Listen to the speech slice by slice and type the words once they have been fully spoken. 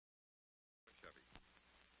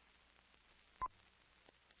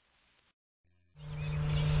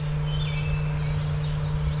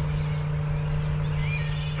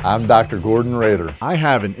I'm Dr. Gordon Rader. I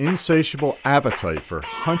have an insatiable appetite for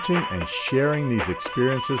hunting and sharing these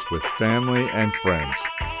experiences with family and friends.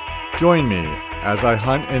 Join me as I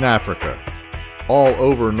hunt in Africa, all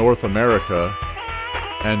over North America,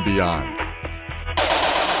 and beyond.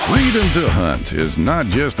 Freedom to Hunt is not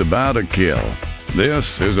just about a kill.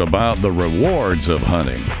 This is about the rewards of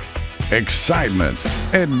hunting. Excitement,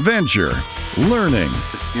 adventure, learning.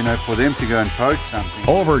 You know, for them to go and poach something.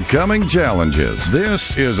 Overcoming challenges.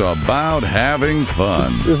 This is about having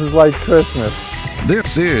fun. This is like Christmas.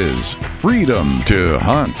 This is Freedom to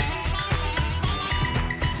Hunt.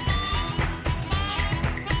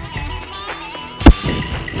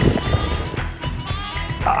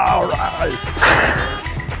 All right.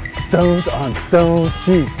 Stones on stone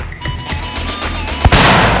sheep.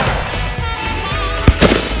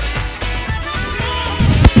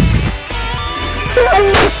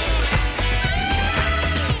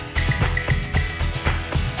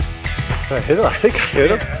 Did I hit him? I think I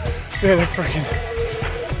hit him. Man,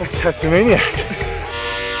 that cat's a maniac.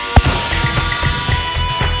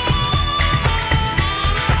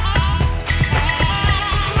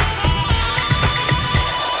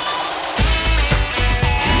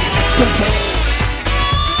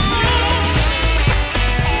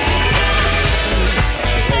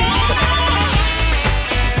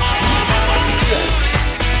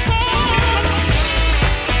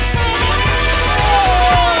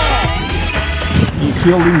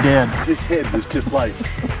 Killed him dead. His head was just like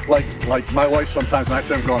my wife sometimes when I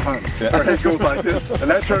say I'm going hunting. Her head goes like this, and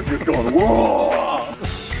that turkey was going, whoa!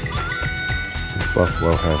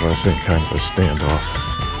 Buffalo have us in kind of a standoff.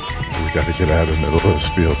 We got to get out of the middle of this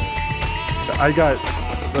field. I got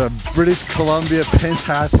the British Columbia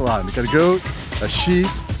pentathlon. I got a goat, a sheep,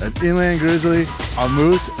 an inland grizzly, a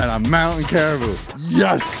moose, and a mountain caribou.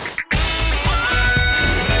 Yes!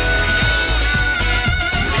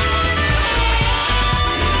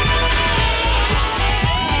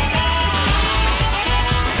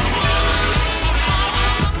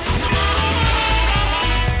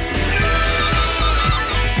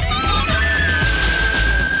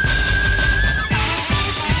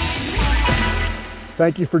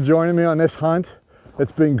 Thank you for joining me on this hunt.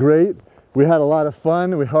 It's been great. We had a lot of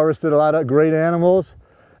fun. We harvested a lot of great animals.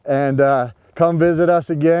 And come visit us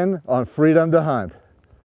again on Freedom to Hunt.